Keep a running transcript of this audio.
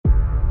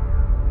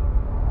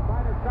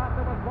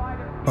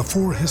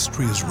Before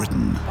history is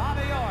written,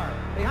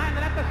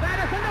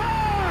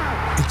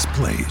 it's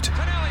played.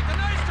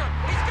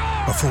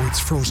 Before it's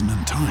frozen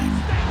in time,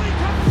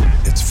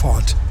 it's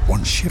fought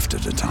one shift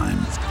at a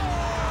time.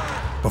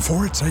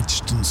 Before it's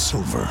etched in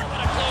silver,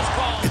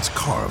 it's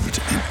carved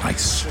in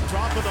ice.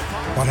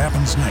 What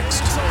happens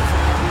next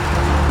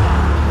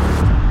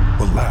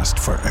will last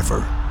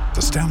forever.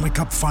 The Stanley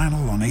Cup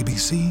Final on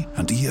ABC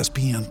and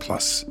ESPN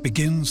Plus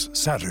begins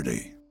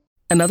Saturday.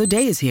 Another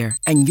day is here,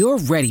 and you're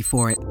ready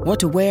for it. What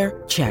to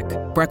wear? Check.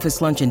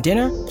 Breakfast, lunch, and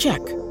dinner? Check.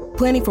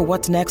 Planning for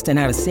what's next and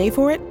how to save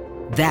for it?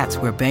 That's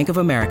where Bank of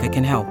America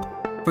can help.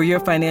 For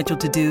your financial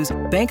to-dos,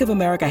 Bank of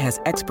America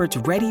has experts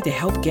ready to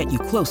help get you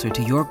closer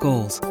to your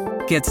goals.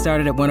 Get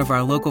started at one of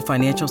our local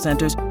financial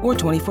centers or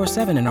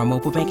 24/7 in our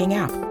mobile banking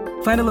app.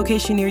 Find a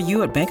location near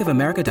you at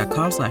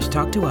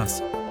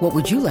bankofamerica.com/talktous. What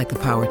would you like the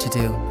power to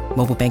do?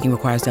 Mobile banking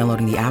requires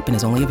downloading the app and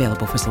is only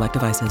available for select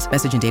devices.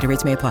 Message and data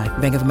rates may apply.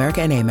 Bank of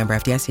America N.A., member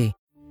FDIC.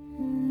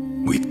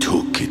 We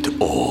took it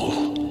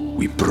all.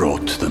 We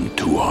brought them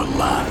to our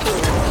land.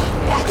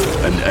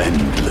 An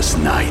endless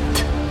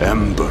night,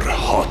 ember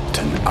hot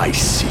and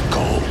icy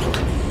cold.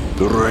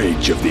 The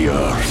rage of the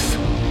earth.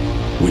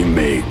 We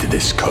made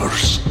this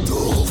curse.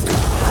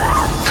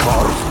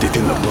 Carved it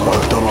in the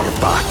blood on our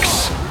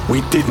backs.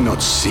 We did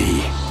not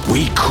see.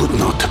 We could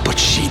not, but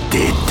she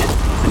did.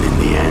 And in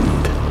the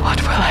end... What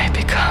will I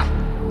become?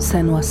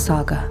 Senua's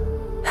Saga.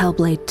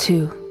 Hellblade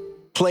 2.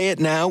 Play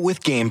it now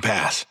with Game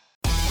Pass.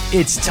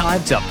 It's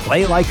time to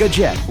play like a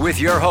Jet with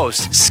your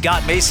host,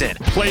 Scott Mason.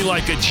 Play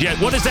like a Jet.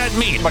 What does that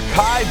mean?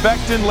 Mekhi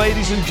Becton,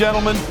 ladies and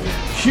gentlemen.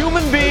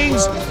 Human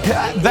beings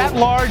that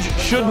large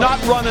should not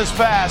run as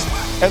fast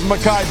as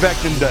Mekhi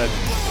Becton did.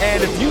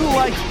 And if you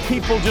like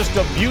people just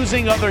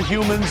abusing other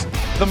humans,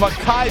 the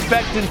Mekhi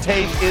Becton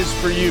tape is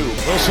for you.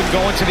 Wilson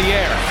going to the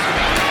air.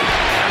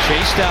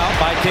 Chased out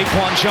by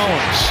Daquan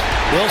Jones.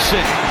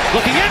 Wilson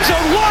looking end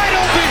zone wide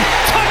open.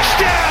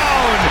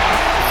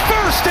 Touchdown!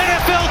 First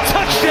NFL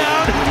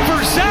touchdown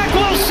for Zach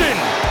Wilson.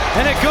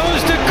 And it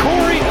goes to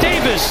Corey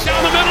Davis.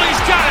 Down the middle, he's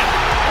got it.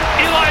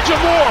 Elijah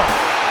Moore.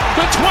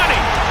 The 20,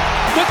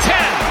 the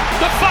 10,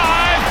 the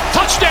 5.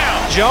 Touchdown.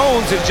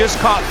 Jones is just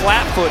caught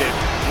flat-footed.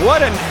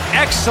 What an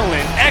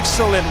excellent,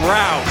 excellent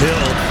route.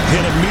 Hill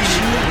hit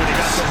immediately when he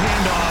got the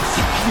handoff.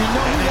 You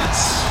know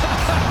that's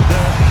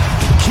the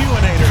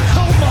Q-inator.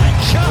 Oh my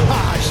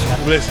gosh.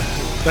 Listen,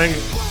 thank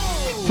you.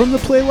 From the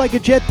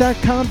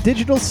PlayLikeAJet.com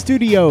digital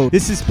studio,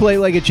 this is Play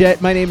Like a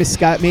Jet. My name is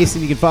Scott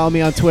Mason. You can follow me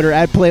on Twitter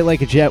at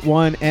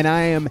PlayLikeAJet1, and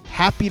I am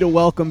happy to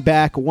welcome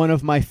back one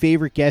of my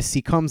favorite guests.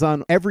 He comes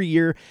on every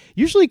year,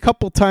 usually a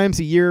couple times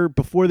a year,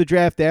 before the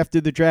draft,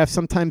 after the draft,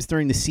 sometimes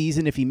during the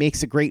season if he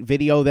makes a great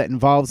video that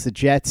involves the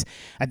Jets.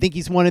 I think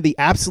he's one of the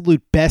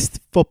absolute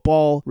best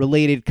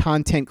football-related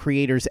content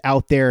creators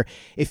out there.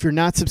 If you're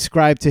not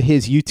subscribed to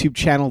his YouTube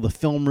channel, The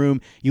Film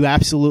Room, you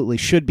absolutely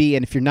should be.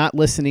 And if you're not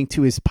listening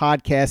to his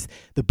podcast,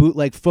 the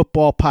Bootleg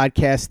Football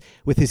Podcast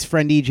with his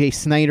friend EJ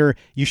Snyder,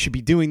 you should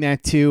be doing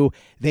that too.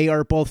 They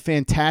are both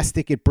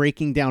fantastic at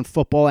breaking down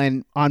football.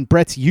 And on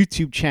Brett's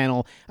YouTube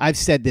channel, I've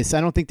said this,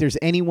 I don't think there's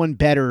anyone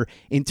better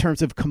in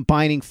terms of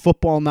combining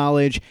football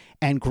knowledge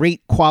and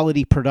great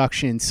quality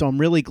production. So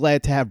I'm really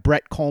glad to have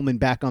Brett Kollmann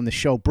back on the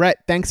show. Brett,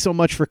 thanks so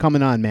much for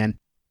coming on, man.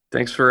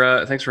 Thanks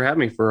for having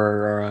me for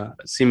our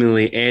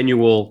seemingly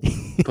annual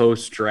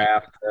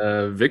post-draft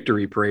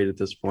victory parade at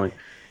this point.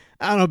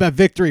 I don't know about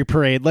victory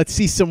parade. Let's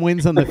see some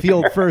wins on the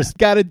field first.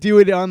 Got to do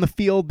it on the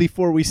field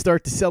before we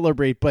start to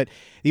celebrate. But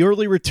the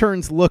early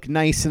returns look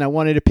nice, and I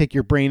wanted to pick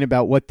your brain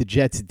about what the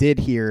Jets did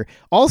here.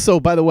 Also,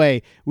 by the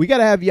way, we got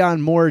to have you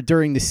on more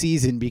during the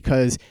season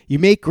because you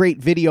make great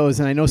videos,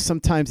 and I know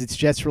sometimes it's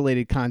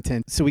Jets-related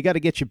content, so we got to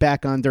get you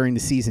back on during the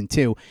season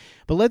too.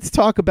 But let's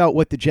talk about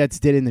what the Jets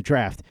did in the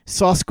draft.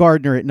 Sauce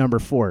Gardner at number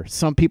 4.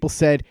 Some people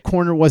said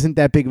corner wasn't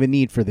that big of a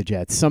need for the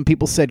Jets. Some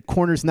people said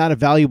corner's not a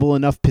valuable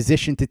enough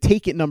position to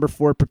take at number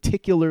 4,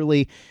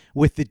 particularly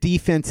with the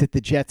defense that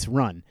the Jets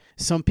run.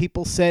 Some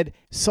people said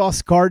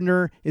Sauce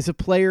Gardner is a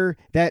player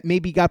that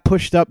maybe got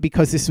pushed up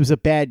because this was a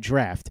bad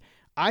draft.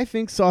 I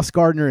think Sauce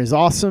Gardner is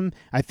awesome.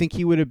 I think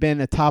he would have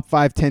been a top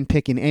 5-10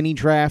 pick in any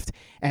draft,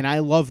 and I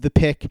love the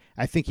pick.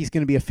 I think he's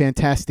going to be a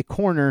fantastic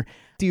corner.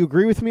 Do you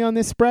agree with me on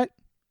this, Brett?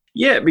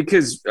 Yeah,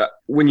 because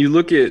when you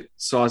look at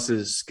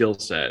Sauce's skill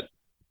set,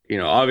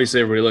 obviously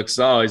everybody looks,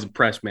 he's a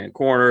press man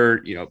corner,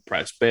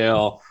 press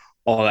bail,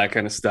 all that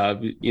kind of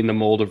stuff in the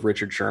mold of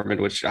Richard Sherman,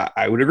 which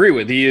I would agree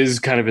with. He is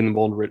kind of in the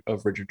mold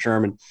of Richard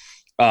Sherman,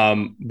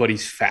 but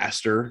he's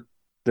faster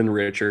than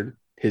Richard.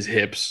 His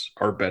hips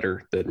are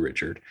better than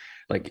Richard.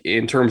 Like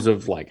in terms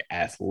of like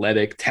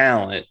athletic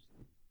talent,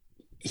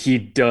 he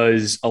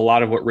does a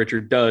lot of what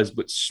Richard does,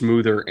 but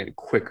smoother and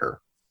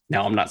quicker.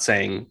 Now, I'm not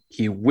saying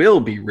he will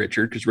be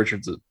Richard because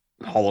Richard's a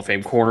Hall of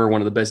Fame corner, one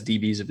of the best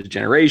DBs of the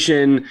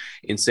generation,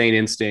 insane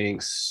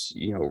instincts,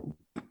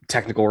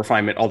 technical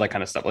refinement, all that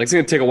kind of stuff. Like it's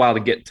going to take a while to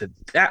get to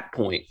that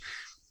point.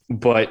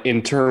 But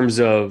in terms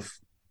of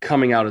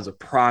coming out as a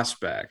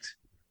prospect,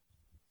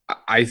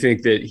 I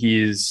think that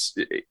he is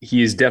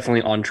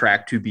definitely on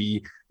track to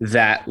be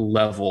that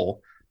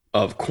level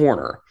of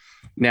corner.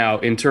 Now,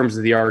 in terms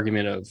of the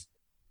argument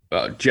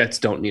of Jets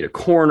don't need a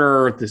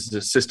corner, this is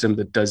a system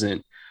that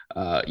doesn't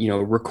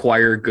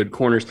require good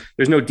corners.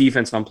 There's no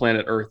defense on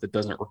planet Earth that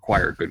doesn't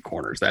require good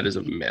corners. That is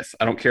a myth.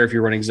 I don't care if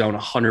you're running zone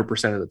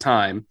 100% of the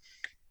time.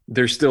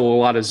 There's still a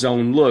lot of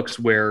zone looks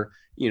where,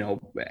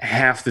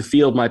 half the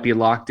field might be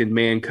locked in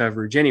man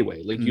coverage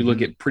anyway. Like you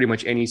look at pretty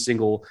much any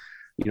single,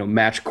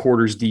 match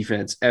quarters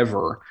defense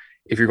ever.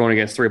 If you're going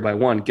against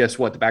 3-by-1, guess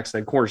what? The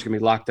backside corner is going to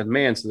be locked on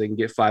man so they can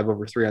get 5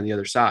 over 3 on the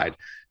other side.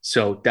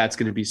 So that's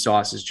going to be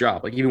Sauce's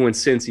job. Like even when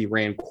Cincy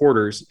ran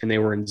quarters and they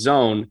were in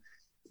zone,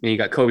 and you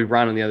got Kobe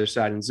Bryant on the other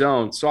side in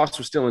zone, Sauce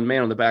was still in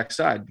man on the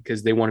backside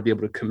because they want to be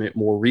able to commit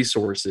more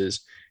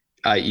resources,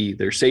 i.e.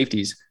 their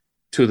safeties,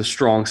 to the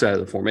strong side of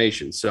the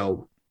formation.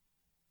 So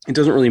it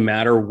doesn't really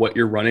matter what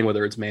you're running,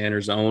 whether it's man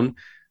or zone.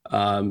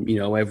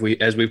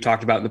 As we've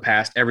talked about in the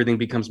past, everything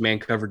becomes man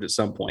covered at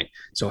some point.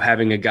 So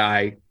having a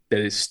guy that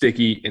is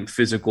sticky and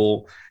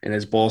physical and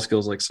has ball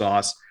skills like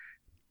Sauce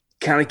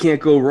kind of can't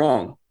go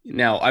wrong.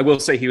 Now, I will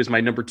say he was my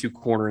number 2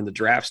 corner in the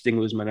draft.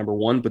 Stingley was my number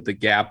 1, but the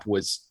gap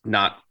was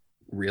not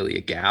really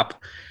a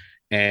gap.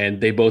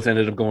 And they both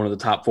ended up going to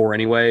the top 4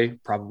 anyway,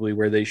 probably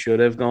where they should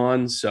have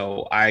gone.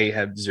 So I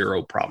have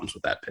zero problems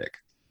with that pick.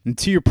 And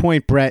to your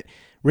point, Brett,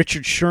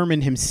 Richard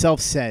Sherman himself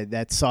said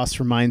that Sauce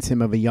reminds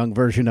him of a young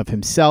version of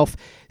himself,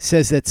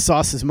 says that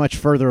Sauce is much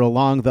further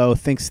along, though,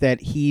 thinks that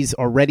he's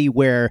already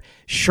where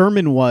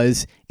Sherman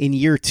was in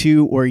year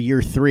 2 or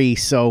year 3,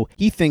 so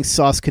he thinks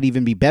Sauce could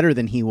even be better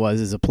than he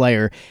was as a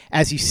player.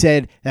 As you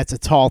said, that's a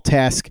tall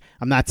task.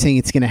 I'm not saying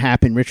it's going to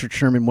happen. Richard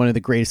Sherman, one of the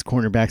greatest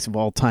cornerbacks of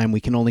all time.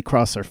 We can only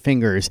cross our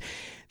fingers.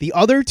 The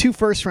other 2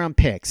 first-round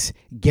picks,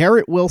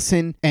 Garrett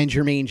Wilson and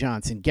Jermaine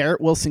Johnson.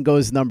 Garrett Wilson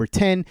goes number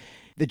 10.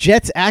 The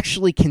Jets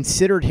actually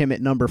considered him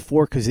at number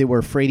 4 because they were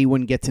afraid he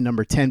wouldn't get to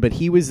number 10, but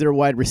he was their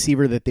wide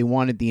receiver that they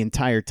wanted the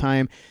entire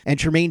time. And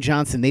Jermaine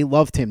Johnson, they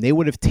loved him. They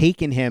would have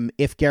taken him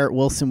if Garrett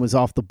Wilson was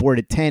off the board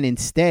at 10.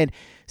 Instead,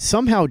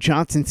 somehow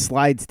Johnson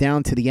slides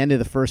down to the end of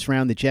the first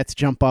round. The Jets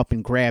jump up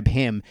and grab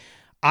him.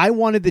 I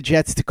wanted the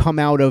Jets to come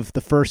out of the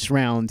first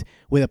round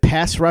with a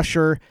pass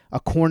rusher, a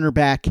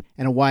cornerback,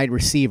 and a wide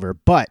receiver,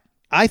 but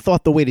I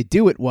thought the way to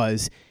do it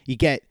was you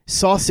get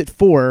Sauce at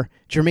 4,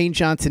 Jermaine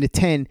Johnson at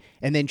 10,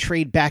 and then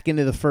trade back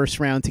into the first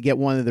round to get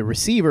one of the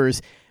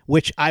receivers,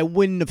 which I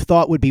wouldn't have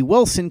thought would be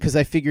Wilson because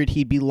I figured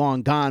he'd be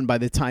long gone by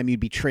the time you'd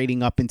be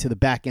trading up into the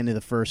back end of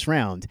the first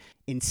round.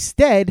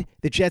 Instead,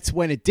 the Jets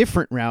went a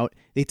different route.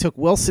 They took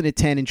Wilson at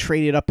 10 and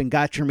traded up and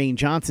got Jermaine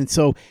Johnson.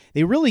 So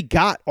they really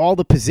got all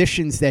the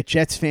positions that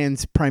Jets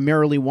fans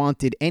primarily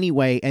wanted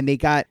anyway, and they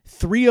got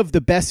 3 of the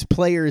best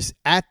players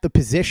at the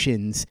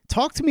positions.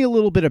 Talk to me a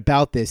little bit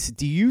about this.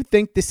 Do you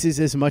think this is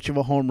as much of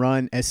a home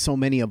run as so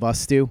many of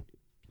us do?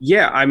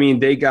 Yeah, I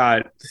mean, they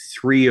got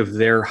 3 of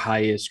their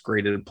highest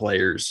graded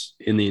players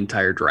in the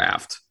entire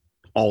draft,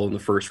 all in the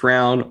first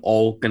round,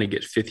 all going to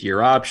get 5th-year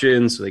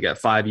options. So they got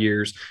 5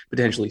 years,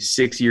 potentially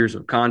 6 years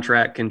of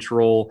contract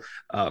control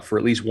for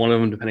at least one of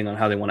them, depending on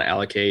how they want to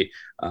allocate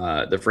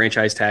the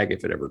franchise tag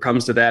if it ever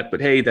comes to that. But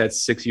hey,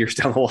 that's 6 years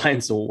down the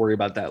line, so we'll worry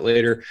about that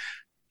later.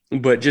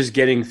 But just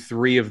getting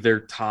 3 of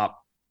their top,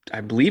 I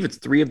believe it's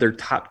 3 of their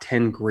top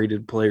 10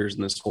 graded players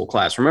in this whole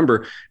class.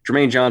 Remember,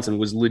 Jermaine Johnson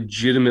was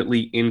legitimately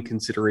in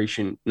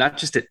consideration, not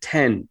just at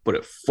 10, but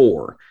at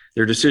 4.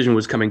 Their decision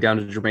was coming down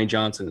to Jermaine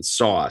Johnson and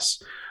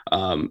Sauce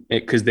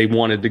because they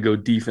wanted to go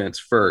defense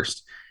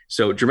first.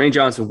 So Jermaine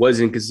Johnson was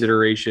in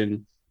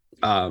consideration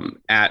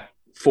at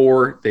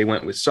 4. They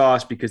went with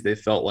Sauce because they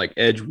felt like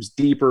edge was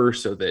deeper,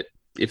 so that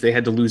if they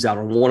had to lose out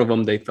on one of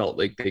them, they felt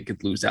like they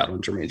could lose out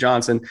on Jermaine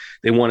Johnson.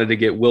 They wanted to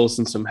get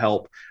Wilson some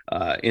help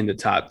in the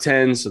top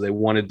 10. So they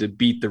wanted to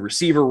beat the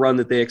receiver run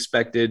that they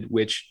expected,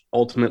 which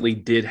ultimately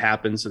did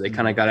happen. So they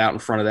kind of got out in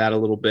front of that a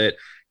little bit,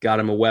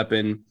 got him a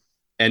weapon.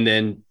 And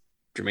then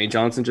Jermaine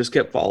Johnson just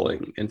kept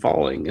falling and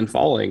falling and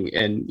falling.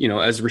 And,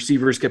 as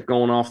receivers kept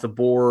going off the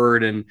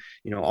board and,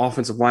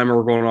 offensive linemen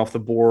were going off the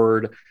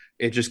board,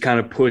 it just kind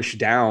of pushed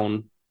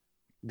down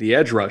the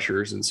edge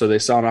rushers. And so they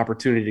saw an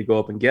opportunity to go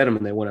up and get him,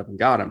 and they went up and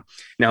got him.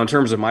 Now, in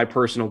terms of my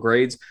personal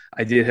grades,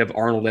 I did have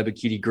Arnold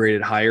Ebiketie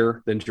graded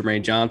higher than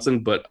Jermaine Johnson,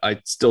 but I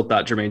still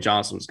thought Jermaine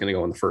Johnson was going to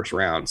go in the first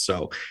round.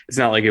 So it's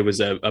not like it was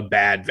a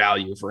bad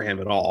value for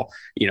him at all.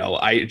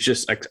 I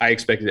expected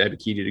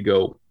Ebiketie to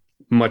go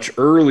much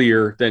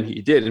earlier than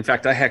he did. In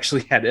fact, I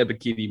actually had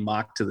Ebiketie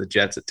mocked to the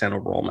Jets at 10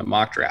 overall in my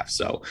mock draft.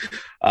 So,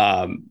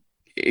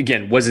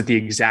 again, was it the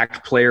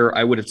exact player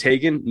I would have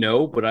taken?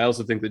 No, but I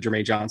also think that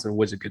Jermaine Johnson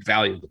was a good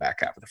value in the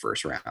back half of the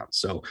first round.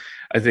 So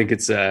I think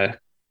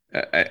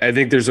I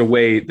think there's a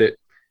way that,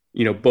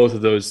 both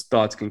of those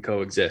thoughts can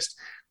coexist.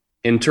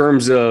 In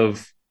terms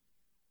of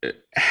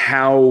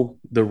how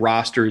the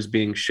roster is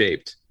being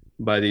shaped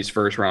by these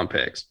first round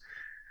picks,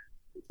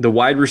 the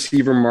wide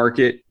receiver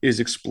market is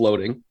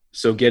exploding.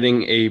 So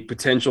getting a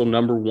potential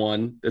number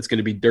 1 that's going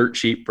to be dirt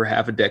cheap for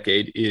half a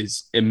decade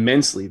is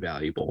immensely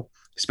valuable,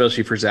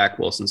 especially for Zach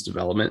Wilson's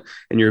development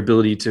and your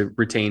ability to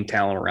retain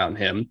talent around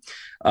him.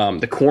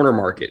 The corner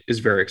market is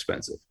very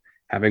expensive.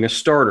 Having a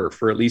starter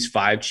for at least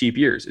 5 cheap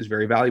years is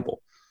very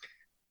valuable.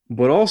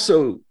 but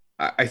also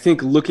I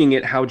think looking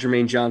at how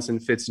Jermaine Johnson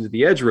fits into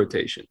the edge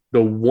rotation,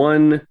 the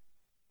one,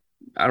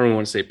 I don't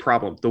want to say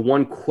problem, the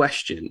one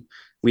question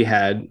we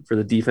had for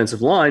the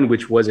defensive line,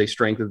 which was a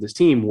strength of this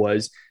team,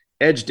 was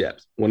edge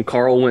depth. When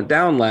Carl went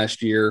down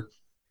last year,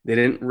 they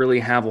didn't really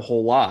have a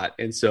whole lot.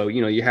 And so,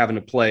 you're having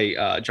to play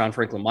John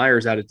Franklin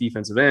Myers out at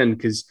defensive end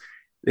because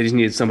they just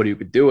needed somebody who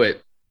could do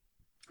it.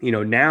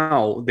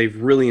 Now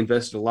they've really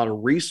invested a lot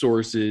of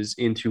resources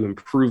into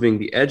improving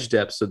the edge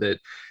depth so that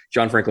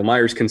John Franklin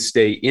Myers can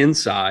stay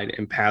inside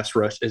and pass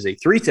rush as a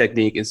 3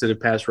 technique instead of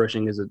pass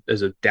rushing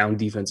as a down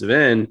defensive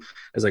end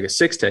as like a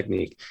 6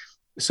 technique.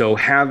 So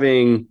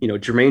having,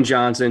 Jermaine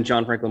Johnson,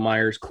 John Franklin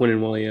Myers,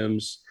 Quinnen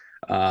Williams,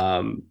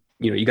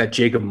 you got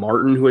Jacob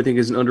Martin, who I think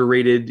is an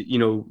underrated,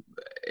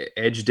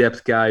 edge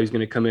depth guy who's going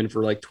to come in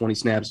for like 20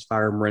 snaps,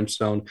 fire and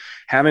brimstone.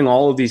 Having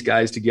all of these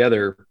guys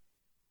together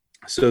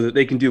so that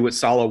they can do what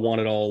Saleh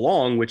wanted all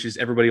along, which is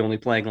everybody only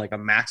playing like a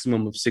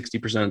maximum of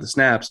 60% of the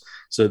snaps.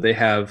 So they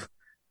have,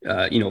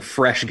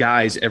 fresh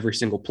guys every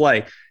single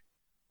play.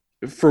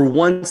 For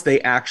once, they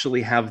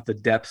actually have the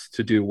depth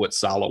to do what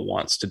Saleh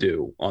wants to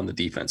do on the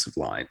defensive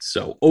line.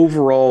 So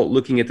overall,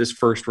 looking at this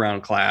first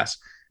round class,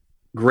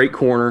 great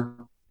corner,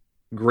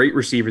 great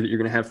receiver that you're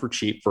going to have for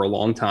cheap for a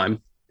long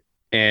time.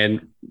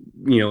 And,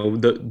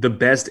 the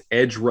best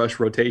edge rush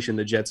rotation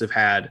the Jets have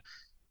had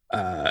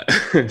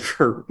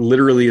for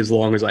literally as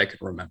long as I can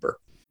remember.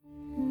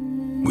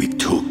 We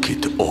took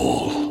it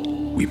all.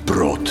 We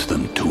brought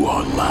them to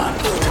our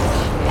land.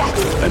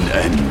 An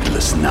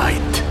endless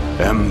night,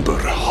 ember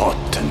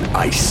hot and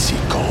icy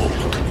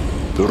cold.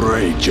 The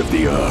rage of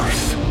the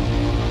earth.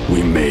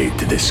 We made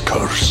this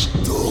curse.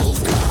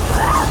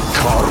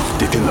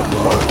 Carved it in the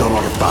blood on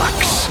our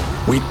backs.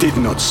 We did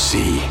not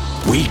see.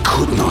 We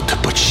could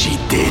not, but she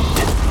did.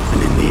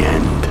 And in the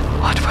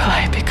end... What will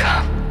I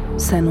become?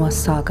 Senua's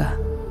Saga.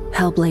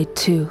 Hellblade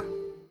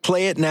 2.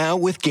 Play it now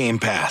with Game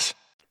Pass.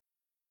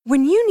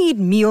 When you need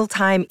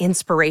mealtime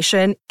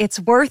inspiration,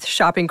 it's worth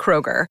shopping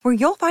Kroger, where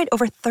you'll find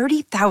over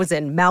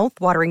 30,000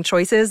 mouth-watering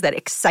choices that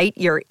excite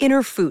your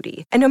inner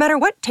foodie. And no matter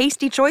what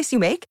tasty choice you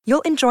make,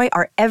 you'll enjoy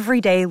our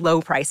everyday low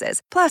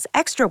prices, plus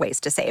extra ways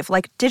to save,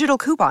 like digital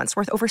coupons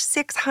worth over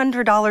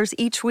 $600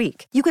 each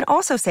week. You can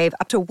also save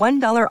up to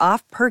 $1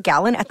 off per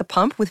gallon at the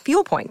pump with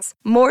fuel points.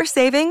 More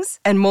savings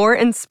and more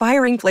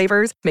inspiring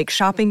flavors make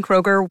shopping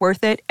Kroger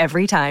worth it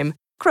every time.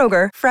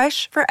 Kroger,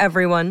 fresh for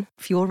everyone.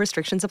 Fuel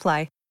restrictions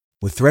apply.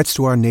 With threats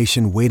to our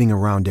nation waiting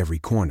around every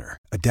corner,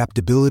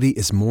 adaptability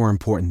is more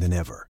important than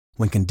ever.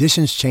 When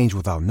conditions change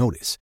without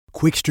notice,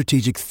 quick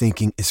strategic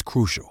thinking is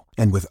crucial.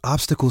 And with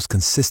obstacles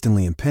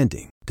consistently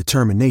impending,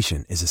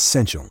 determination is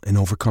essential in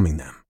overcoming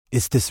them.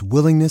 It's this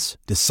willingness,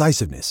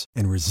 decisiveness,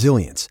 and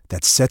resilience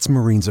that sets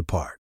Marines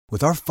apart.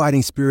 With our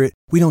fighting spirit,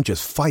 we don't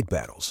just fight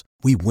battles,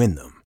 we win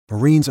them.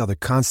 Marines are the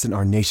constant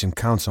our nation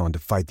counts on to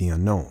fight the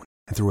unknown.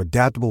 And through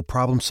adaptable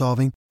problem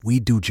solving, we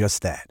do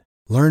just that.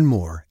 Learn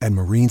more at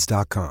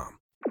marines.com.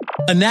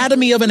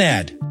 Anatomy of an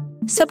ad.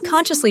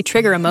 Subconsciously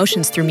trigger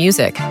emotions through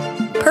music.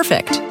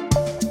 Perfect.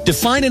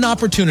 Define an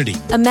opportunity.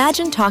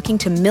 Imagine talking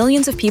to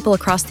millions of people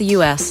across the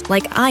U.S.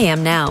 like I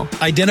am now.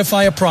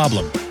 Identify a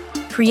problem.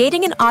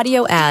 Creating an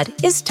audio ad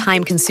is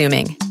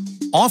time-consuming.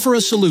 Offer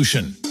a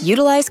solution.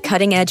 Utilize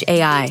cutting-edge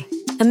AI.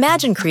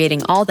 Imagine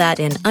creating all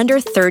that in under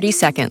 30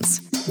 seconds.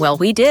 Well,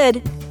 we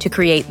did to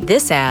create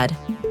this ad.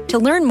 To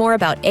learn more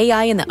about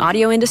AI in the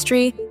audio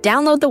industry,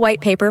 download the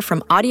white paper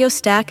from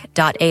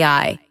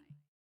audiostack.ai.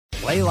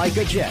 Play like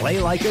a Jet.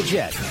 Play like a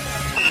Jet.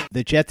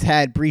 The Jets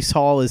had Breece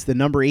Hall as the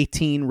number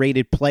 18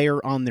 rated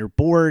player on their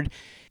board.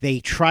 They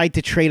tried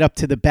to trade up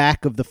to the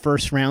back of the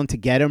first round to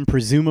get him,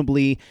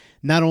 presumably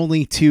not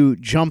only to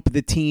jump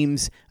the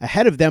teams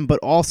ahead of them, but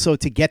also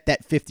to get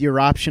that fifth-year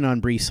option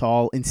on Breece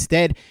Hall.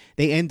 Instead,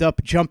 they end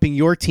up jumping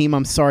your team,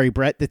 I'm sorry,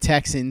 Brett, the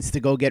Texans, to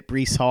go get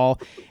Breece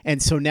Hall.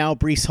 And so now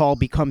Breece Hall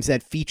becomes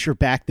that feature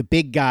back, the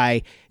big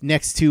guy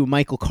next to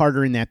Michael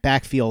Carter in that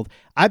backfield.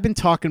 I've been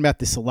talking about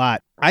this a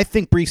lot. I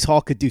think Breece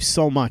Hall could do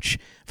so much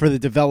for the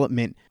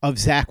development of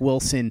Zach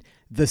Wilson.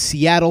 The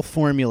Seattle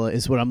formula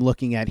is what I'm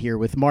looking at here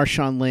with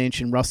Marshawn Lynch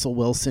and Russell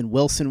Wilson.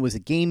 Wilson was a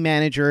game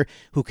manager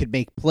who could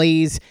make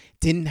plays,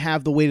 didn't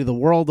have the weight of the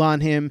world on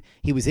him.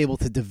 He was able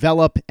to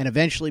develop and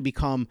eventually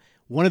become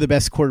one of the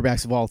best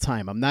quarterbacks of all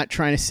time. I'm not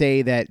trying to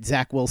say that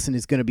Zach Wilson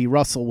is going to be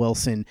Russell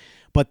Wilson,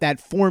 but that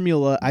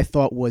formula I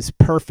thought was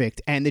perfect.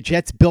 And the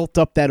Jets built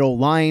up that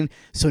O-line,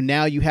 so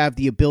now you have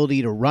the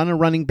ability to run a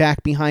running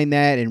back behind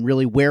that and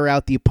really wear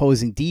out the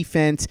opposing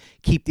defense,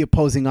 keep the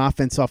opposing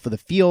offense off of the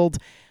field.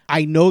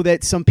 I know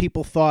that some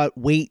people thought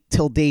wait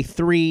till day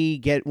 3,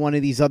 get one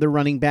of these other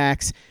running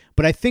backs,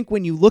 but I think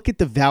when you look at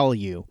the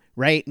value,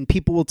 right, and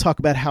people will talk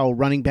about how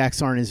running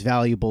backs aren't as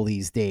valuable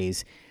these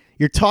days,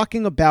 you're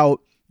talking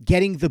about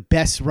getting the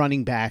best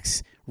running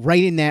backs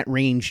right in that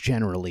range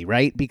generally,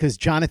 right? Because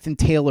Jonathan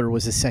Taylor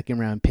was a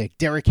second-round pick.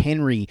 Derrick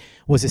Henry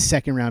was a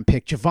second-round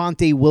pick.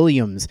 Javonte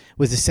Williams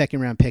was a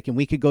second-round pick, and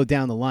we could go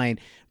down the line.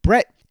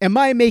 Brett, Am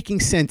I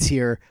making sense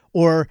here,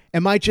 or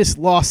am I just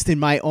lost in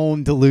my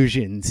own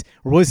delusions?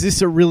 Or was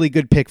this a really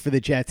good pick for the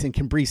Jets, and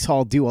can Breece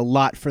Hall do a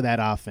lot for that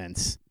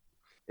offense?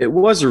 It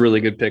was a really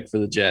good pick for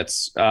the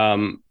Jets.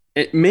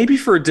 It maybe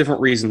for a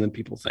different reason than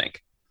people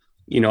think.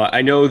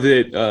 I know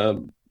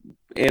that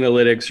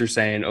analytics are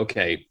saying,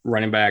 okay,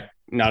 running back,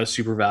 not a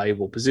super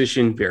valuable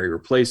position, very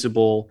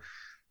replaceable.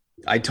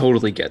 I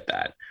totally get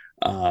that.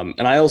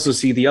 And I also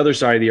see the other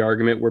side of the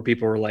argument where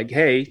people are like,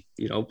 hey,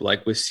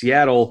 like with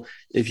Seattle,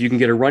 if you can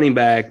get a running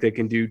back that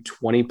can do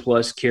 20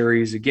 plus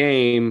carries a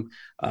game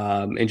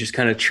and just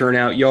kind of churn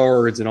out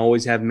yards and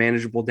always have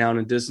manageable down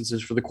and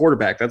distances for the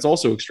quarterback, that's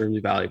also extremely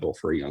valuable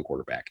for a young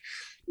quarterback.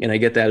 And I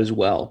get that as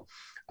well.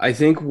 I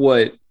think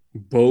what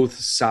both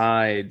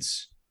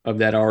sides of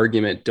that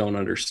argument don't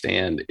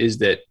understand is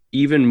that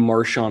even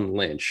Marshawn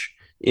Lynch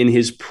in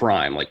his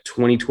prime, like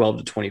 2012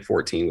 to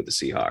 2014 with the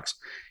Seahawks,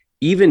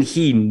 even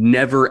he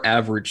never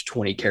averaged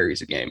 20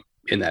 carries a game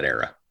in that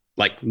era,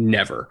 like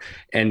never.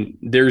 And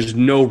there's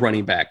no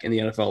running back in the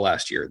NFL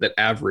last year that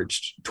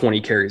averaged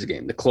 20 carries a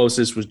game. The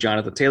closest was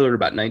Jonathan Taylor at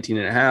about 19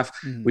 and a half,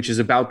 which is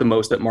about the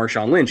most that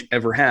Marshawn Lynch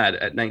ever had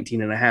at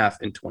 19 and a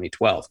half in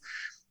 2012.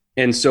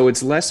 And so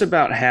it's less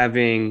about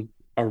having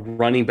a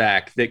running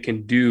back that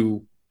can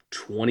do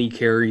 20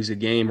 carries a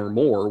game or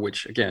more,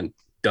 which again,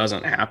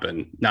 doesn't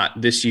happen,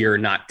 not this year,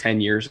 not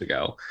 10 years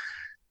ago.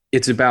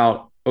 It's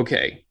about,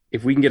 okay,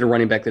 if we can get a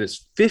running back that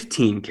is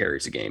 15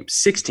 carries a game,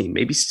 16,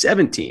 maybe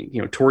 17,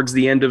 towards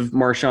the end of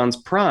Marshawn's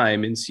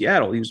prime in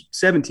Seattle, he was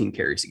 17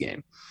 carries a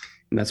game.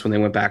 And that's when they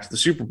went back to the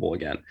Super Bowl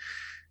again.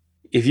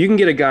 If you can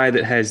get a guy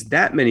that has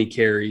that many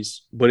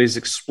carries, but is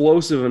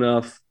explosive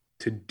enough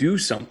to do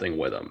something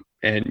with them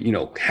and,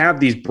 have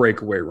these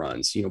breakaway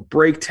runs,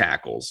 break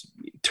tackles,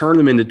 turn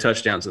them into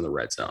touchdowns in the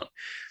red zone.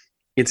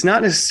 It's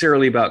not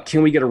necessarily about,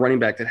 can we get a running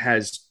back that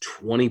has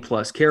 20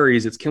 plus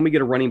carries? It's, can we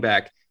get a running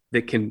back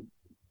that can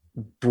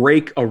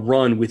break a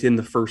run within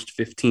the first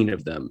 15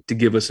 of them to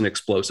give us an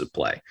explosive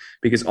play?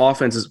 Because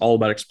offense is all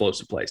about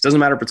explosive plays. Doesn't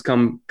matter if it's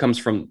comes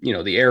from,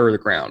 the air or the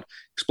ground.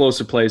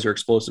 Explosive plays are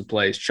explosive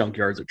plays. Chunk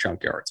yards are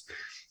chunk yards.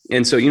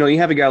 And so, you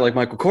have a guy like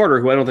Michael Carter,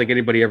 who I don't think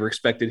anybody ever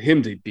expected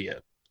him to be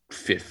a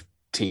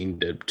 15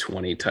 to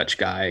 20 touch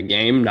guy a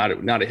game, not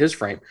at his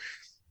frame.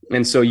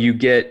 And so you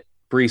get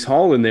Breece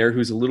Hall in there,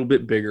 who's a little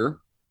bit bigger,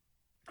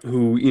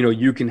 who,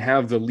 you can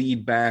have the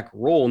lead back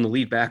role, and the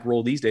lead back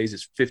role these days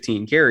is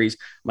 15 carries.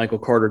 Michael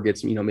Carter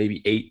gets,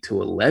 maybe 8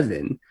 to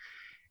 11.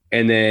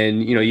 And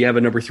then, you have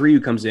a number 3 who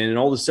comes in, and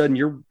all of a sudden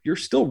you're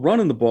still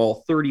running the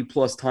ball 30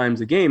 plus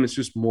times a game. It's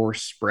just more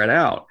spread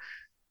out,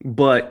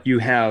 but you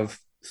have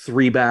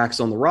 3 backs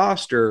on the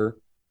roster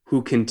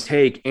who can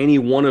take any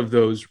one of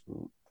those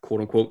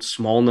quote unquote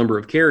small number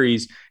of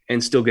carries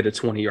and still get a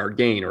 20-yard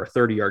gain or a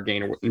 30-yard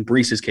gain, or in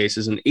Breece's case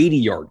is an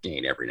 80-yard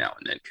gain every now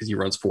and then because he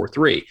runs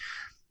 4.3.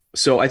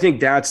 So I think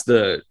that's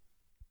the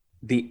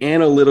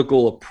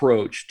analytical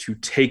approach to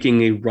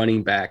taking a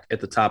running back at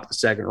the top of the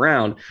second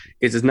round.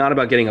 It's not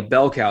about getting a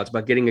bell cow. It's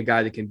about getting a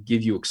guy that can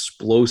give you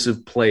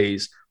explosive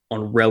plays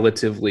on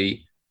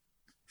relatively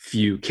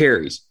few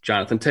carries.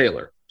 Jonathan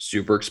Taylor,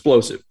 super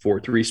explosive,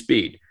 4.3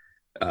 speed.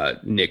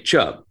 Nick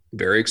Chubb,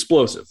 very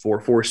explosive,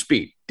 4.4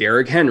 speed.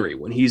 Derrick Henry,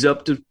 when he's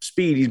up to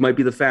speed, he might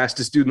be the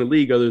fastest dude in the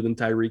league other than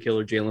Tyreek Hill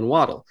or Jalen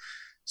Waddle.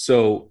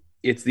 So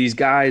it's these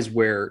guys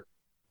where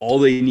all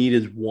they need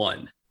is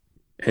one,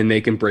 and they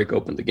can break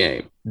open the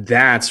game.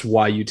 That's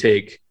why you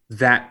take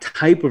that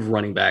type of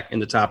running back in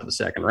the top of the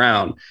second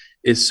round,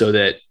 is so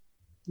that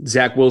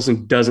Zach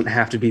Wilson doesn't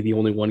have to be the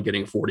only one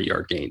getting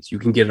 40-yard gains. You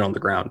can get it on the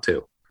ground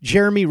too.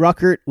 Jeremy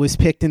Ruckert was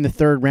picked in the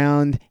third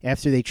round.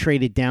 After they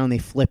traded down, they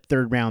flipped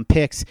third-round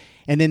picks.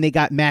 And then they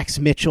got Max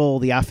Mitchell,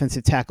 the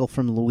offensive tackle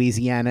from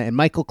Louisiana, and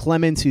Michael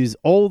Clemens, who's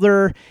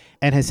older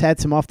and has had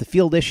some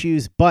off-the-field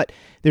issues, but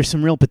there's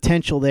some real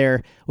potential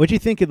there. What do you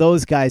think of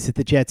those guys that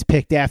the Jets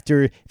picked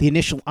after the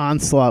initial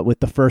onslaught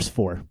with the first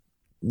 4?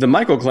 The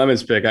Michael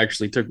Clemens pick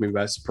actually took me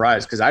by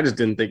surprise because I just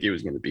didn't think he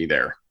was going to be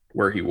there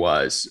where he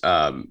was.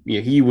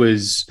 He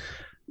was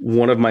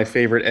one of my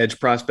favorite edge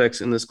prospects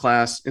in this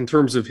class in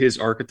terms of his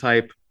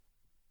archetype.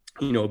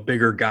 A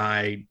bigger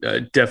guy,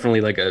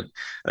 definitely like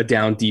a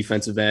down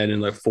defensive end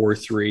and like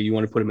 4.3. You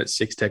want to put him at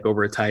 6 tech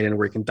over a tight end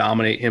where he can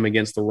dominate him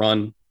against the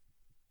run.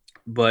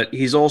 But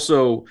he's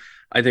also,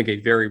 I think, a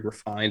very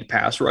refined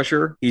pass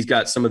rusher. He's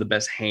got some of the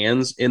best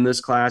hands in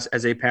this class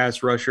as a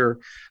pass rusher.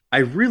 I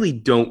really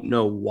don't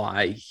know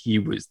why he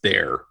was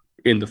there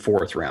in the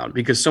 4th round,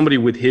 because somebody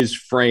with his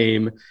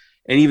frame,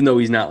 and even though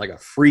he's not like a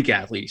freak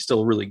athlete, he's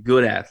still a really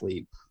good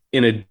athlete,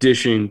 in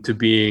addition to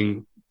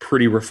being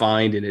pretty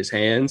refined in his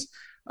hands.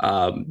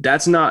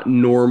 That's not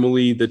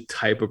normally the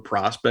type of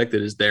prospect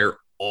that is there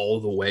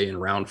all the way in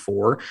round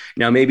 4.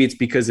 Now, maybe it's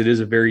because it is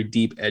a very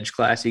deep edge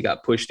class. He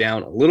got pushed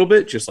down a little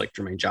bit, just like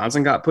Jermaine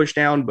Johnson got pushed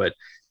down. But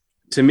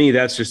to me,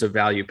 that's just a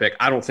value pick.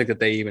 I don't think that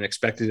they even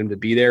expected him to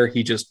be there.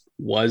 He just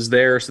was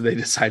there. So they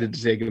decided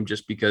to take him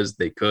just because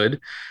they could.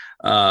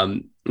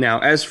 Now,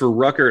 as for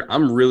Ruckert,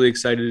 I'm really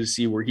excited to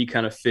see where he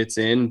kind of fits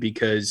in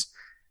because,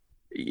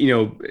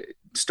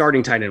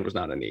 starting tight end was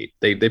not a need.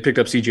 They picked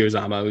up CJ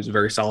Uzomah, who's a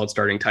very solid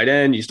starting tight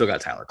end. You still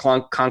got Tyler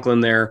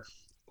Conklin there.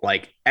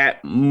 Like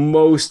at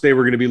most, they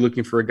were going to be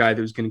looking for a guy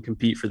that was going to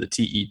compete for the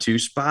TE2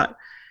 spot.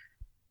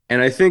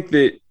 And I think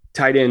that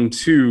tight end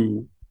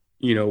 2,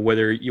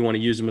 whether you want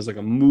to use him as like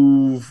a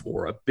move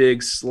or a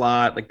big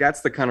slot, like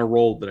that's the kind of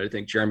role that I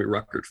think Jeremy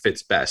Ruckert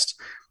fits best.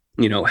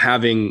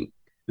 Having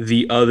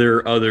the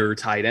other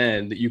tight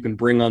end that you can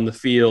bring on the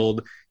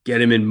field, get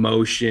him in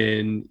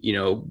motion,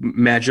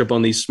 match up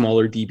on these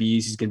smaller DBs.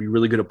 He's going to be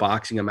really good at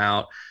boxing them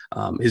out.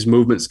 His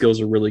movement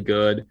skills are really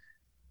good.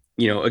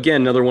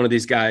 Again, another one of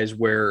these guys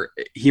where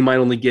he might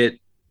only get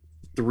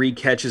 3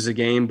 catches a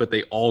game, but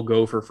they all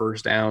go for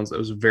first downs. That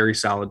was a very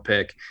solid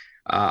pick.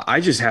 I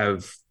just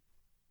have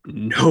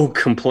no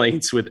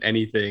complaints with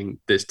anything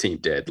this team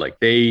did. Like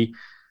they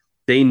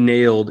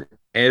nailed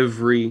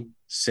every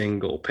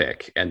single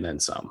pick and then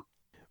some.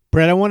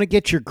 Brett, I want to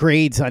get your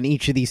grades on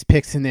each of these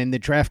picks and then the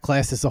draft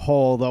class as a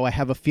whole, though I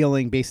have a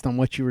feeling based on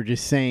what you were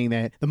just saying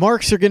that the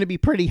marks are going to be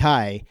pretty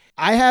high.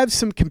 I have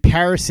some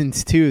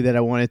comparisons, too, that I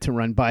wanted to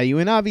run by you.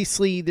 And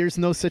obviously, there's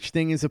no such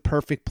thing as a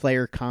perfect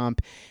player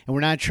comp. And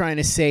we're not trying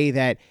to say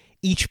that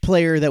each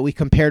player that we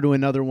compare to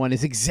another one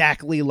is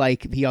exactly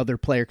like the other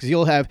player. Because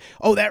you'll have,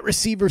 that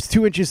receiver's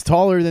 2 inches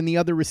taller than the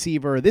other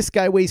receiver. Or this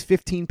guy weighs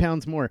 15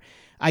 pounds more.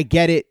 I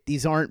get it.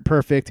 These aren't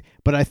perfect,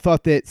 but I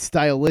thought that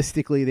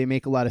stylistically they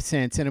make a lot of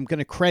sense. And I'm going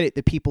to credit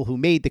the people who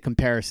made the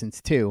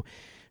comparisons too.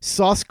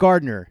 Sauce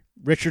Gardner,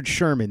 Richard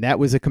Sherman. That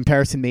was a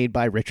comparison made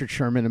by Richard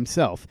Sherman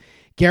himself.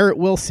 Garrett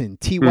Wilson,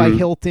 T.Y.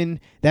 Hilton.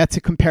 That's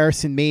a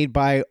comparison made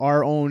by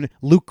our own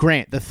Luke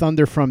Grant, the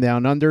Thunder from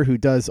Down Under, who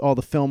does all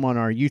the film on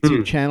our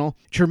YouTube channel.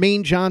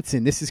 Jermaine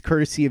Johnson. This is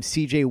courtesy of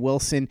C.J.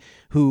 Wilson,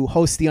 who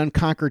hosts the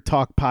Unconquered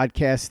Talk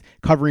podcast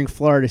covering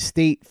Florida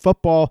State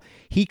football.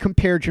 He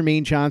compared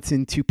Jermaine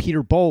Johnson to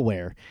Peter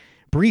Boulware.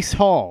 Breece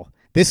Hall.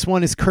 This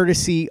one is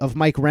courtesy of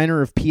Mike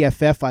Renner of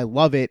PFF. I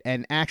love it.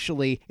 And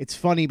actually, it's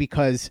funny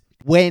because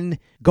when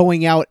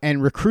going out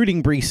and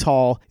recruiting Breece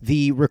Hall,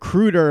 the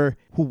recruiter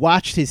who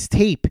watched his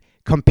tape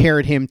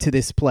compared him to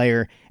this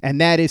player,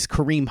 and that is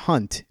Kareem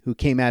Hunt, who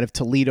came out of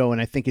Toledo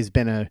and I think has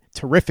been a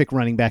terrific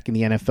running back in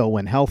the NFL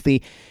when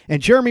healthy.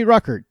 And Jeremy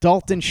Ruckert,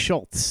 Dalton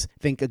Schultz,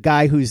 I think a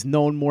guy who's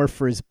known more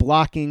for his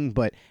blocking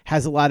but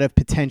has a lot of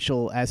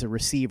potential as a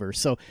receiver.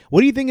 So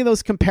what do you think of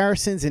those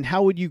comparisons, and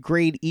how would you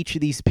grade each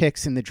of these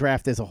picks in the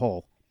draft as a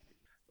whole?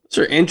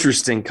 Those are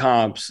interesting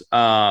comps.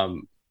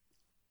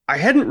 I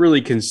hadn't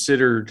really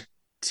considered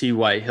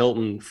T.Y.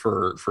 Hilton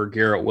for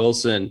Garrett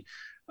Wilson.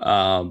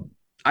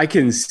 I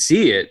can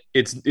see it.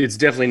 It's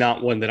definitely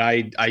not one that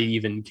I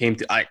even came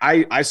to.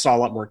 I saw a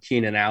lot more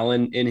Keenan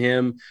Allen in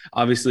him.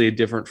 Obviously a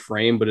different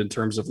frame, but in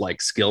terms of like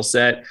skill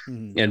set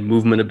and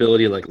movement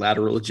ability, like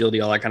lateral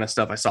agility, all that kind of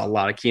stuff, I saw a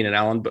lot of Keenan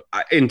Allen. But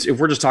and if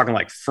we're just talking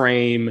like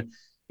frame,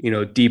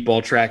 deep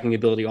ball tracking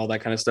ability, all that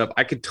kind of stuff,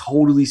 I could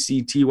totally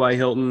see T.Y.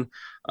 Hilton.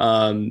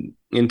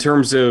 In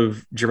terms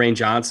of Jermaine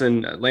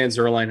Johnson, Lance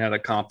Zierlein had a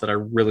comp that I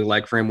really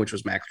like for him, which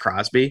was Max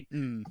Crosby.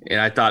 And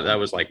I thought that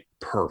was like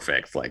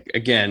perfect. Like,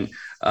 again,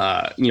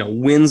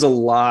 wins a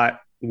lot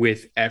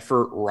with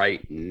effort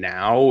right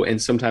now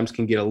and sometimes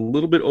can get a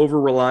little bit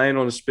over reliant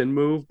on a spin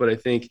move. But I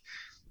think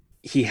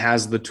he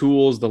has the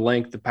tools, the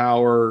length, the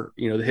power,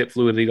 the hip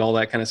fluidity, all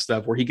that kind of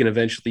stuff where he can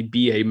eventually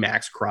be a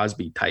Max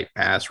Crosby type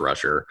pass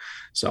rusher.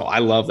 So I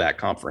love that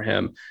comp for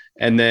him.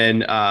 And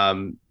then,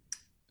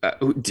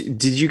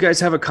 did you guys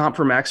have a comp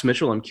for Max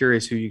Mitchell? I'm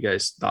curious who you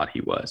guys thought he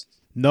was.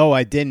 No,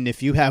 I didn't.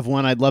 If you have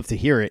one, I'd love to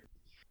hear it.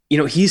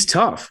 He's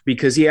tough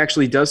because he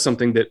actually does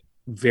something that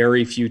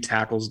very few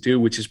tackles do,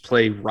 which is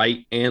play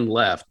right and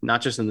left,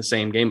 not just in the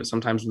same game, but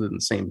sometimes within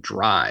the same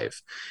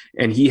drive.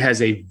 And he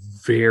has a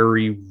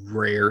very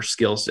rare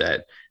skill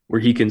set where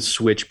he can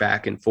switch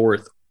back and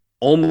forth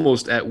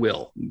almost at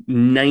will.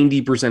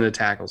 90% of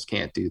tackles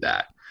can't do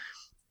that.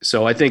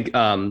 So I think,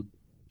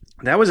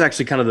 that was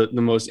actually kind of the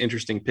most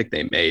interesting pick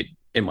they made,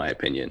 in my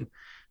opinion,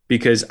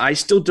 because I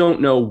still don't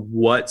know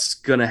what's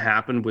going to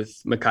happen with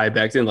Mekhi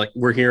Becton. Like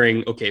we're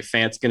hearing, okay,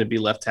 Fant's going to be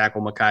left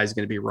tackle, Mekhi's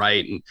going to be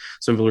right. And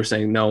some people are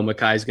saying, no,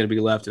 Mekhi's going to be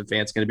left and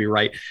Fant's going to be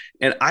right.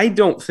 And I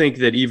don't think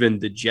that even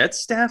the Jets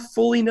staff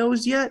fully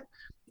knows yet.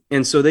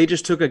 And so they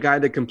just took a guy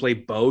that can play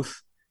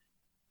both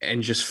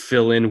and just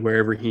fill in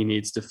wherever he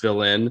needs to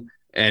fill in.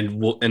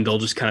 And they'll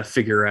just kind of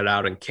figure it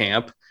out in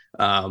camp.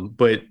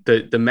 But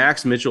the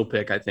Max Mitchell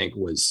pick, I think,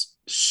 was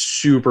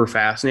super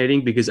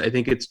fascinating because I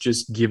think it's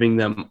just giving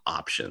them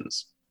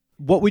options.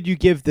 What would you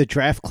give the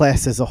draft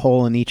class as a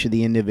whole in each of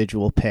the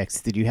individual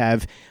picks? Did you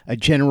have a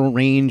general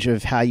range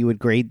of how you would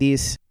grade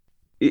these?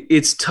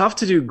 It's tough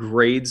to do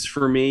grades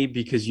for me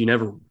because you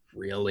never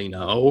really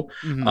know.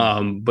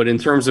 But in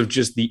terms of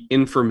just the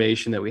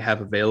information that we have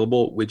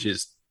available, which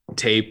is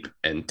tape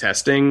and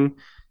testing,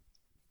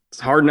 it's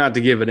hard not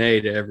to give an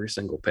A to every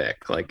single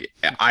pick. Like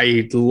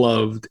I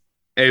loved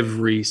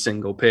every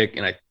single pick,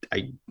 and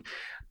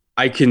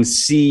I can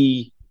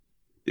see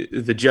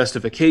the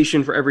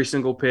justification for every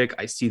single pick.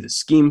 I see the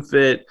scheme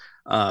fit.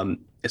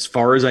 As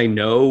far as I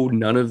know,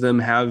 none of them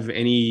have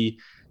any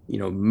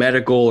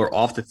medical or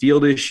off the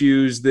field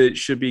issues that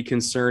should be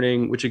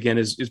concerning, which again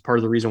is part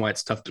of the reason why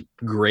it's tough to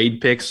grade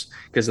picks,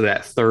 because of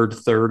that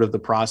third of the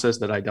process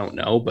that I don't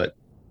know. But,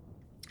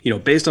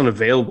 based on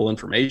available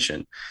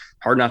information,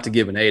 hard not to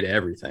give an A to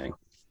everything.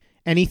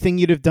 Anything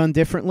you'd have done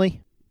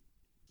differently?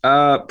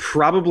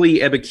 Probably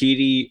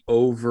Ebiketie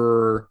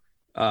over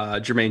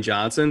Jermaine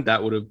Johnson.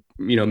 That would have,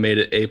 made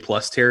it A+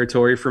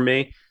 territory for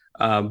me.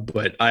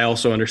 But I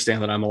also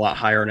understand that I'm a lot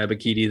higher on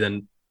Ebiketie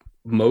than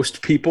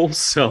most people.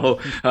 So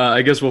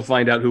I guess we'll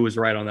find out who was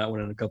right on that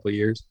one in a couple of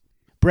years.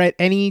 Brett,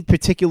 any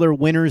particular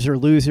winners or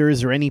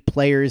losers or any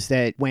players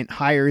that went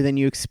higher than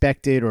you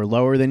expected or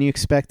lower than you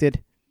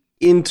expected?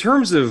 In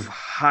terms of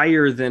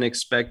higher than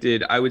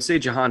expected, I would say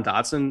Jahan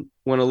Dotson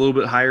went a little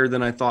bit higher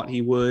than I thought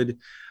he would,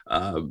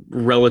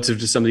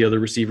 relative to some of the other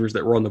receivers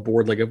that were on the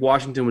board. Like if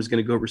Washington was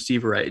going to go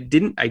receiver, I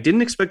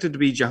didn't expect it to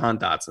be Jahan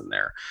Dotson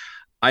there.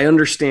 I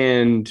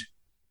understand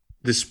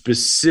the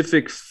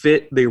specific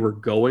fit they were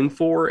going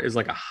for is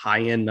like a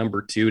high-end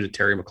number 2 to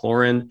Terry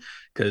McLaurin,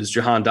 because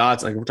Jahan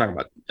Dotson, like we're talking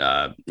about,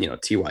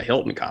 T.Y.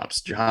 Hilton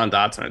comps. Jahan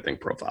Dotson, I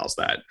think, profiles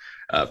that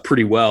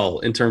pretty well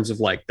in terms of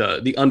like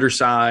the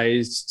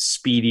undersized,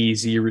 speedy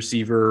Z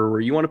receiver where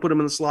you want to put him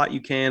in the slot,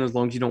 you can, as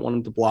long as you don't want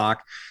him to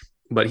block.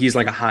 But he's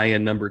like a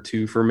high-end number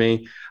 2 for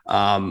me.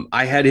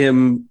 I had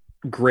him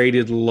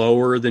graded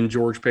lower than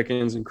George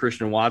Pickens and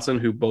Christian Watson,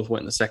 who both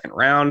went in the second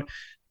round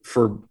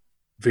for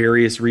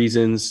various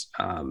reasons.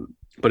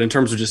 But in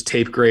terms of just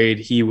tape grade,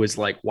 he was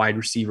like wide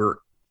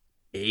receiver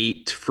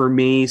 8 for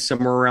me,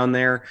 somewhere around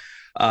there.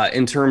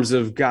 In terms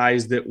of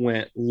guys that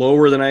went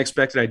lower than I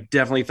expected, I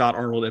definitely thought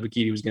Arnold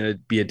Ebiketie was going to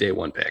be a day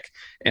 1 pick.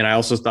 And I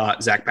also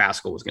thought Zach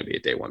Pascal was going to be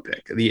a day 1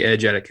 pick, the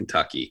edge out of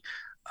Kentucky.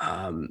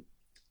 And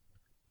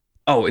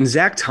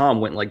Zach Tom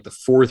went like the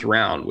 4th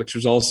round, which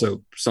was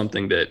also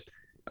something that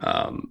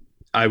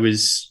I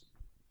was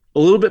a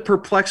little bit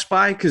perplexed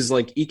by, because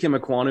like Ikem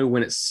Ekwonu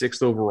went at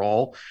 6th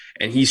overall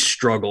and he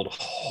struggled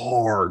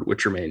hard with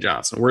Jermaine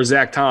Johnson, whereas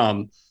Zach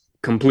Tom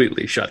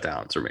completely shut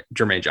down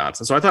Jermaine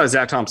Johnson. So I thought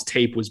Zach Tom's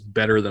tape was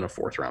better than a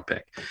 4th round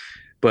pick.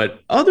 But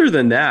other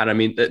than that, I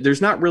mean,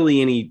 there's not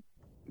really any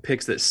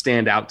picks that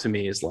stand out to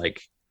me as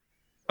like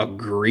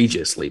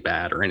egregiously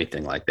bad or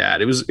anything like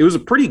that. It was a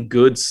pretty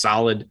good,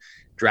 solid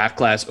draft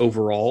class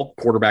overall,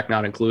 quarterback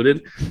not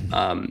included.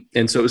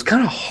 And so it was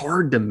kind of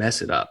hard to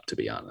mess it up, to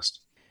be honest.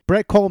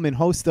 Brett Kollmann,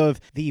 host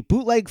of the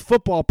Bootleg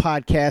Football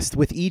Podcast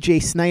with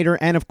EJ Snyder,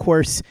 and of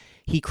course,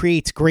 he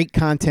creates great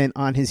content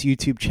on his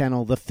YouTube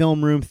channel, The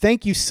Film Room.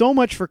 Thank you so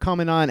much for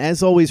coming on.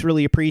 As always,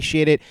 really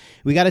appreciate it.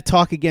 We got to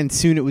talk again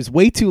soon. It was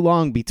way too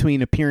long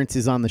between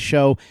appearances on the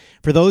show.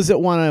 For those that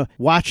want to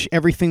watch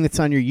everything that's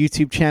on your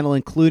YouTube channel,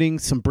 including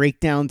some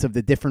breakdowns of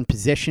the different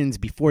positions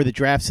before the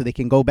draft, so they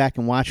can go back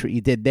and watch what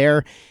you did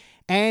there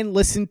and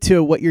listen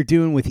to what you're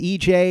doing with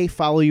EJ,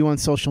 follow you on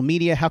social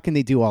media, how can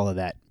they do all of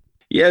that?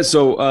 Yeah,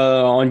 so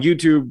on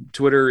YouTube,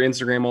 Twitter,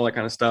 Instagram, all that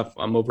kind of stuff,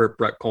 I'm over at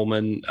Brett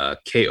Kollmann,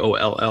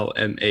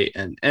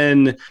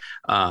 Kollmann.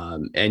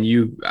 And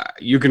you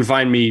can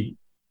find me,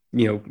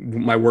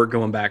 my work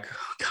going back,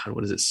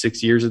 what is it,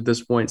 6 years at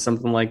this point,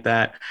 something like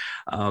that.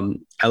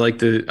 I like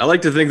to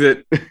think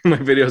that my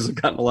videos have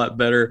gotten a lot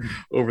better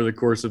over the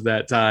course of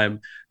that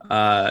time.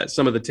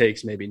 Some of the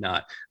takes, maybe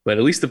not, but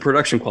at least the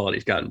production quality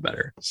has gotten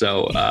better.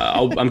 So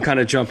I'm kind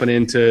of jumping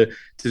into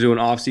doing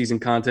off-season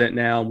content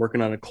now. I'm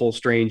working on a Cole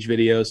Strange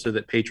video so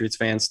that Patriots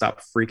fans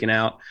stop freaking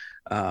out.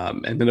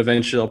 And then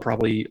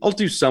eventually I'll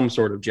do some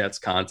sort of Jets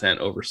content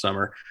over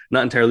summer.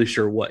 Not entirely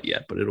sure what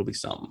yet, but it'll be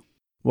something.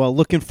 Well,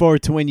 looking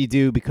forward to when you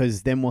do,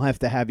 because then we'll have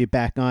to have you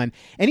back on.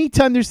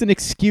 Anytime there's an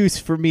excuse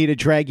for me to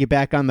drag you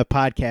back on the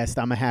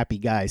podcast, I'm a happy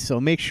guy. So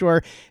make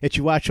sure that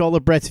you watch all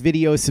of Brett's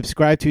videos,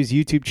 subscribe to his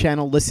YouTube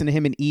channel, listen to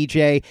him and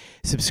EJ,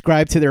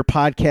 subscribe to their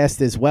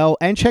podcast as well,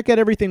 and check out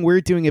everything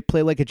we're doing at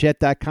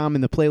PlayLikeAJet.com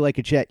and the Play Like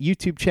a Jet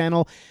YouTube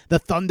channel. The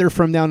Thunder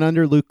from Down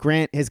Under, Luke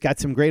Grant, has got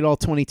some great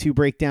all-22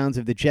 breakdowns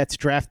of the Jets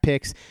draft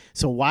picks.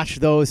 So watch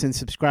those and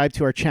subscribe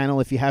to our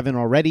channel if you haven't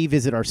already.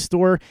 Visit our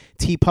store,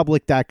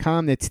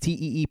 tpublic.com. That's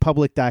teepublic.com.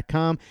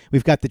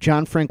 We've got the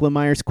John Franklin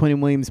Myers, Quentin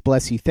Williams,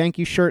 Bless You, Thank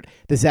You shirt,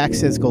 the Zach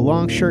Says Go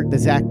Long shirt, the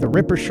Zach the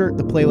Ripper shirt,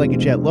 the Play Like a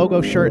Jet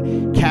logo shirt,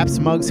 caps,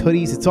 mugs,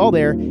 hoodies. It's all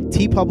there.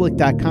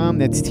 teepublic.com.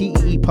 That's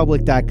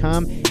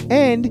teepublic.com.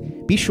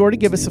 And be sure to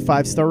give us a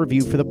 5-star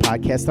review for the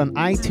podcast on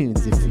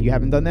iTunes if you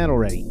haven't done that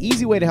already.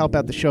 Easy way to help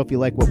out the show if you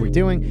like what we're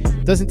doing.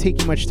 Doesn't take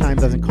you much time,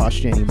 doesn't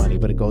cost you any money,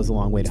 but it goes a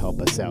long way to help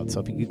us out.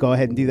 So if you could go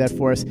ahead and do that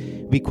for us,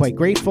 we'd be quite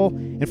grateful.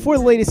 And for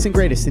the latest and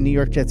greatest in New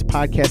York Jets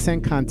podcasts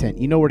and content,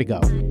 you know where to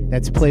go.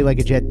 That's Play Like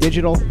a Jet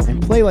Digital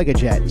and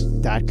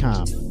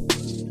PlayLikeAJet.com.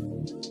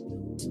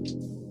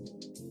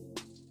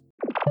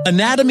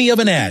 Anatomy of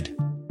an ad.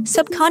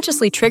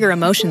 Subconsciously trigger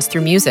emotions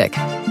through music.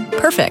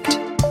 Perfect.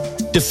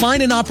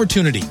 Define an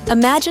opportunity.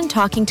 Imagine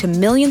talking to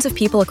millions of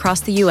people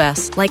across the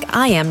U.S. like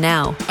I am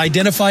now.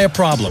 Identify a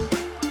problem.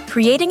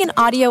 Creating an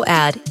audio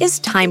ad is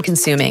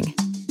time-consuming.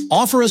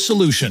 Offer a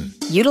solution.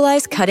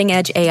 Utilize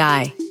cutting-edge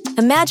AI.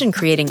 Imagine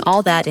creating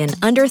all that in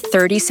under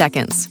 30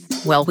 seconds.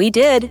 Well, we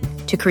did,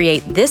 to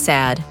create this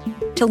ad.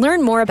 To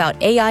learn more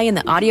about AI in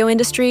the audio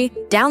industry,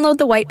 download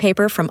the white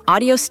paper from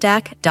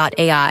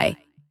audiostack.ai.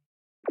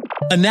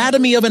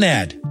 Anatomy of an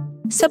ad.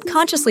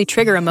 Subconsciously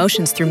trigger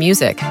emotions through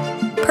music.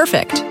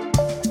 Perfect.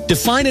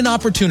 Define an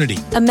opportunity.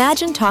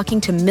 Imagine talking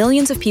to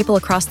millions of people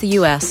across the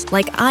U.S.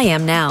 like I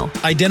am now.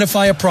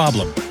 Identify a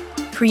problem.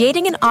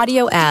 Creating an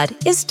audio ad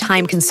is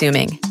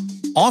time-consuming.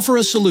 Offer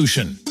a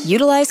solution.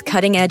 Utilize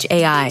cutting-edge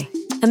AI.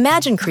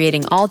 Imagine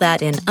creating all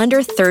that in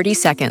under 30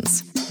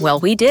 seconds. Well,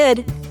 we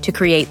did to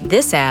create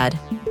this ad.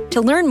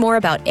 To learn more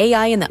about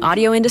AI in the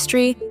audio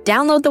industry,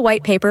 download the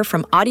white paper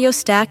from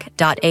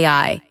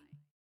audiostack.ai.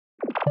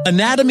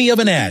 Anatomy of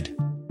an ad.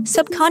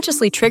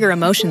 Subconsciously trigger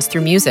emotions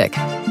through music.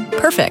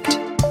 Perfect.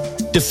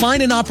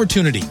 Define an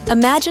opportunity.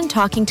 Imagine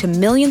talking to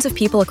millions of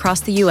people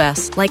across the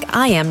U.S. like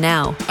I am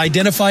now.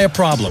 Identify a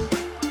problem.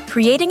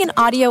 Creating an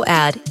audio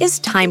ad is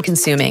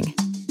time-consuming.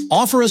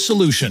 Offer a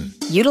solution.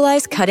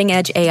 Utilize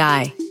cutting-edge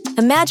AI.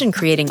 Imagine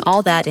creating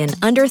all that in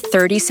under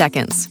 30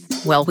 seconds.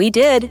 Well, we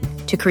did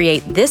to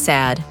create this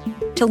ad.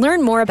 To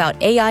learn more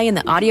about AI in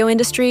the audio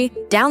industry,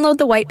 download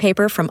the white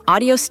paper from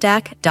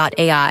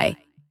audiostack.ai.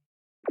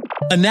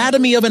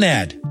 Anatomy of an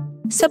ad.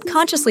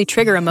 Subconsciously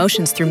trigger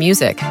emotions through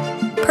music.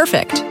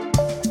 Perfect.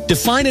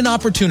 Define an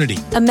opportunity.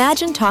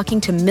 Imagine talking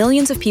to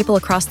millions of people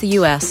across the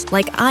U.S.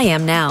 like I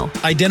am now.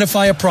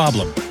 Identify a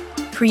problem.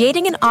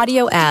 Creating an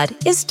audio ad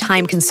is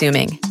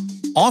time-consuming.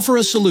 Offer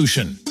a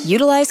solution.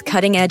 Utilize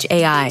cutting-edge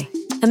AI.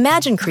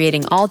 Imagine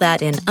creating all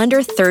that in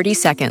under 30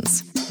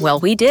 seconds. Well,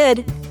 we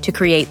did to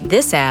create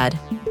this ad.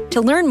 To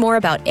learn more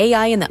about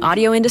AI in the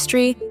audio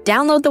industry,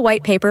 download the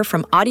white paper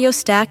from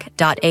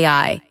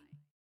audiostack.ai.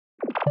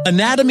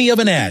 Anatomy of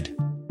an ad.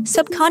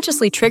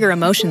 Subconsciously trigger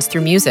emotions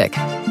through music.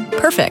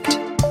 Perfect.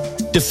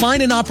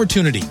 Define an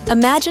opportunity.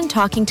 Imagine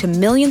talking to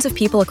millions of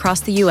people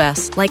across the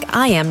U.S. like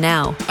I am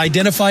now.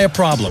 Identify a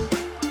problem.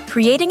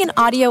 Creating an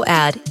audio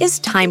ad is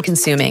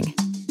time-consuming.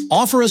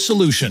 Offer a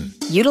solution.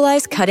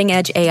 Utilize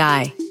cutting-edge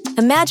AI.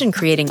 Imagine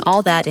creating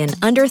all that in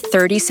under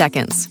 30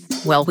 seconds.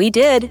 Well, we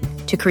did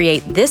to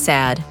create this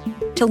ad.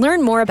 To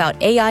learn more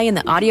about AI in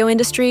the audio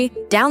industry,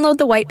 download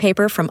the white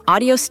paper from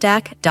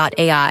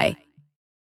audiostack.ai.